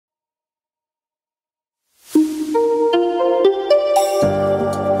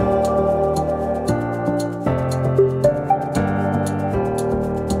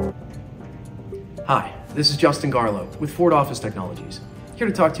This is Justin Garlow with Ford Office Technologies, here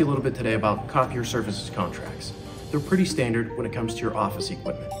to talk to you a little bit today about Copier services contracts. They're pretty standard when it comes to your office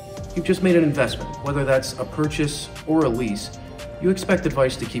equipment. You've just made an investment, whether that's a purchase or a lease, you expect the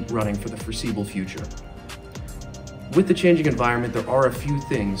device to keep running for the foreseeable future. With the changing environment, there are a few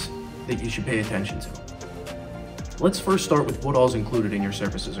things that you should pay attention to. Let's first start with what all is included in your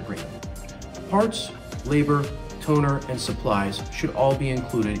services agreement. Parts, labor, toner, and supplies should all be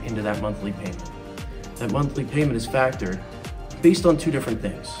included into that monthly payment. That monthly payment is factored based on two different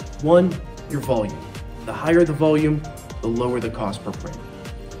things. One, your volume. The higher the volume, the lower the cost per print.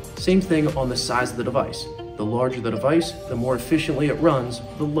 Same thing on the size of the device. The larger the device, the more efficiently it runs,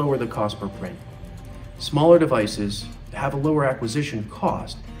 the lower the cost per print. Smaller devices have a lower acquisition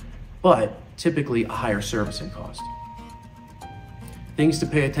cost, but typically a higher servicing cost. Things to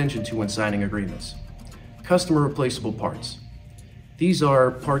pay attention to when signing agreements. Customer replaceable parts. These are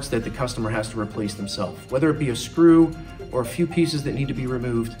parts that the customer has to replace themselves. Whether it be a screw or a few pieces that need to be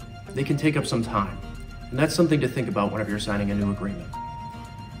removed, they can take up some time. And that's something to think about whenever you're signing a new agreement.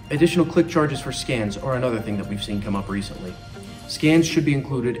 Additional click charges for scans are another thing that we've seen come up recently. Scans should be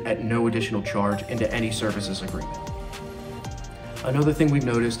included at no additional charge into any services agreement. Another thing we've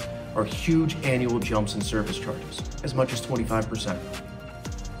noticed are huge annual jumps in service charges, as much as 25%.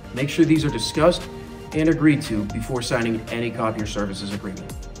 Make sure these are discussed and agreed to before signing any Copier services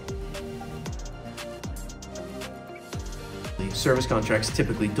agreement. Service contracts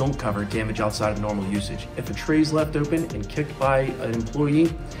typically don't cover damage outside of normal usage. If a tray is left open and kicked by an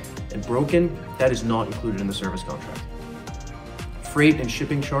employee and broken, that is not included in the service contract. Freight and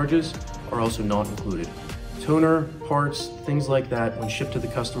shipping charges are also not included. Toner, parts, things like that, when shipped to the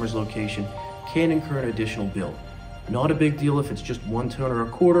customer's location, can incur an additional bill. Not a big deal if it's just one toner a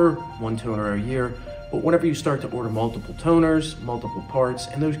quarter, one toner a year, but whenever you start to order multiple toners, multiple parts,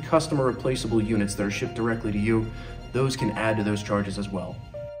 and those customer replaceable units that are shipped directly to you, those can add to those charges as well.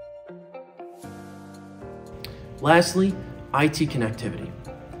 Lastly, IT connectivity.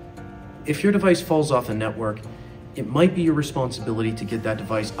 If your device falls off the network, it might be your responsibility to get that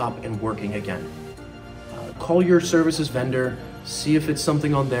device up and working again. Call your services vendor, see if it's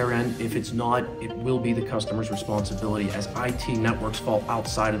something on their end. If it's not, it will be the customer's responsibility, as IT networks fall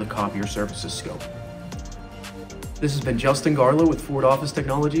outside of the Copier services scope. This has been Justin Garlow with Ford Office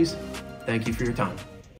Technologies. Thank you for your time.